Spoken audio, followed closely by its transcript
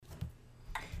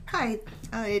Hi,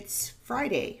 it's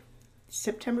Friday,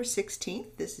 September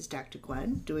 16th. This is Dr.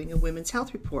 Gwen doing a Women's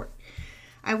Health Report.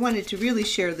 I wanted to really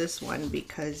share this one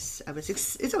because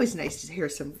it's always nice to hear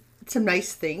some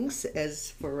nice things as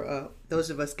for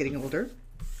those of us getting older.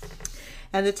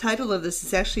 And the title of this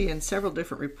is actually in several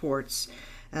different reports.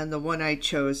 And the one I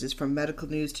chose is from Medical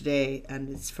News Today, and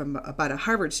it's from about a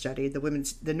Harvard study,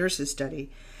 the nurses study.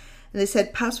 And they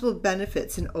said possible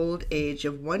benefits in old age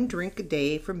of 1 drink a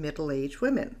day for middle-aged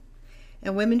women.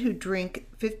 And women who drink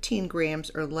 15 grams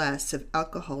or less of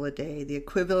alcohol a day, the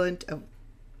equivalent of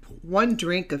 1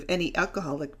 drink of any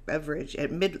alcoholic beverage at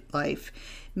midlife,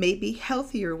 may be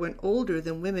healthier when older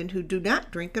than women who do not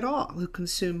drink at all, who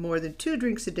consume more than 2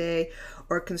 drinks a day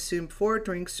or consume 4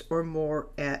 drinks or more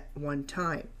at one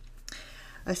time.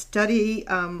 A study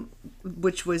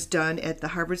which was done at the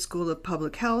Harvard School of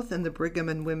Public Health and the Brigham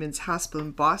and Women's Hospital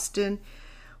in Boston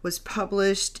was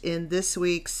published in this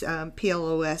week's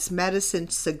PLOS Medicine,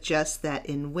 suggests that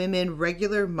in women,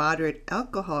 regular moderate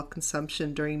alcohol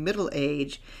consumption during middle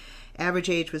age, average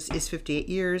age is 58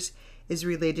 years, is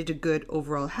related to good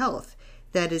overall health.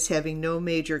 That is, having no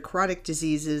major chronic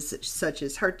diseases such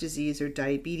as heart disease or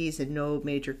diabetes, and no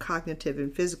major cognitive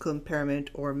and physical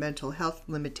impairment or mental health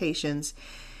limitations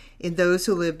in those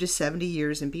who live to 70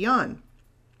 years and beyond.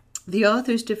 The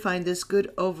authors define this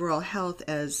good overall health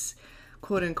as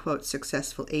quote-unquote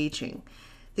successful aging.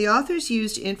 The authors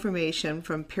used information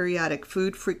from periodic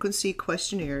food frequency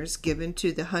questionnaires given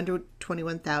to the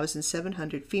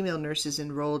 121,700 female nurses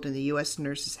enrolled in the U.S.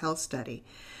 Nurses Health Study,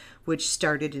 which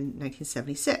started in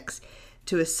 1976,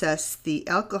 to assess the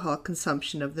alcohol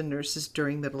consumption of the nurses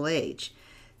during middle age.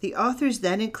 The authors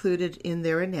then included in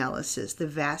their analysis the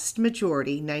vast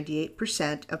majority,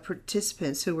 98% of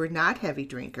participants who were not heavy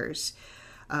drinkers,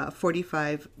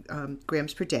 45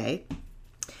 grams per day,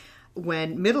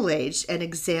 when middle-aged, and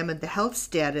examined the health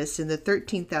status in the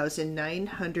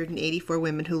 13,984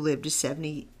 women who lived to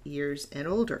 70 years and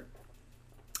older.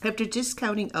 After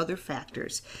discounting other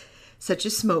factors, such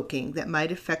as smoking, that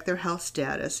might affect their health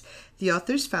status, the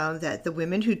authors found that the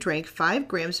women who drank 5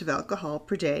 grams of alcohol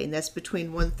per day, and that's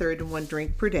between 1/3 and 1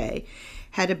 drink per day,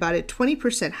 had about a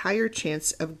 20% higher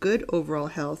chance of good overall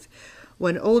health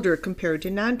when older compared to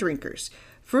non-drinkers.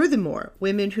 Furthermore,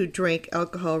 women who drank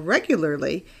alcohol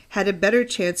regularly had a better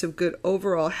chance of good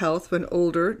overall health when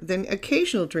older than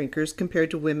occasional drinkers compared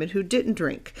to women who didn't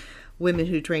drink. Women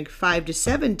who drank 5 to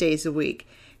 7 days a week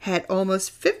had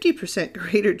almost 50%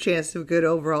 greater chance of good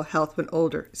overall health when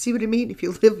older. See what I mean? If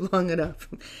you live long enough.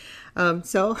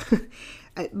 But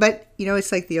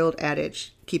it's like the old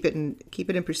adage: keep it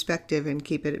in perspective and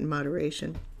keep it in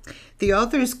moderation. The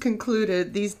authors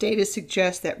concluded these data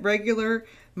suggest that regular,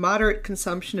 moderate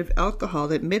consumption of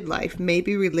alcohol at midlife may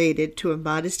be related to a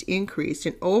modest increase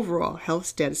in overall health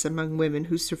status among women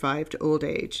who survive to old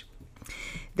age.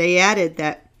 They added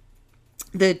that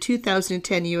the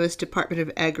 2010 U.S. Department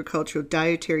of Agricultural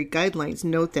Dietary Guidelines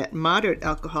note that moderate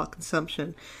alcohol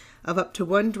consumption of up to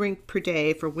 1 drink per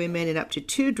day for women and up to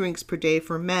 2 drinks per day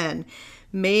for men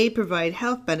may provide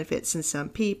health benefits in some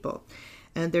people.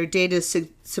 And their data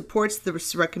supports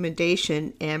this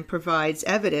recommendation and provides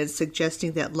evidence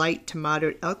suggesting that light to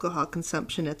moderate alcohol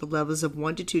consumption at the levels of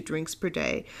 1 to 2 drinks per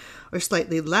day, or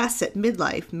slightly less at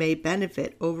midlife, may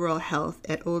benefit overall health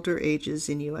at older ages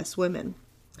in U.S. women.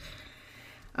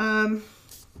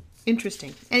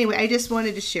 Interesting. Anyway, I just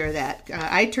wanted to share that.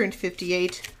 I turned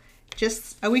 58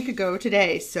 just a week ago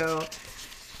today, so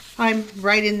I'm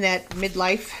right in that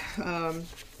midlife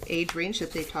age range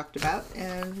that they talked about,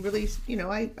 and really,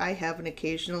 I have an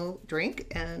occasional drink,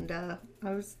 and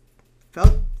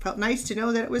felt nice to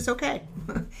know that it was okay.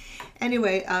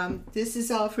 Anyway, this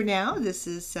is all for now. This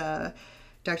is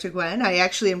Dr. Gwen. I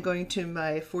actually am going to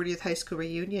my 40th high school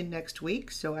reunion next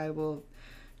week, so I will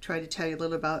try to tell you a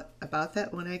little about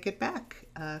that when I get back.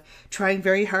 Trying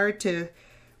very hard to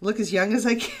look as young as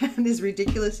I can, as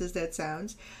ridiculous as that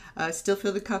sounds. Still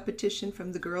feel the competition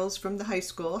from the girls from the high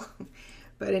school.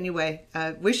 But anyway,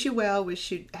 wish you well,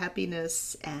 wish you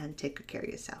happiness, and take good care of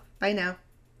yourself. Bye now.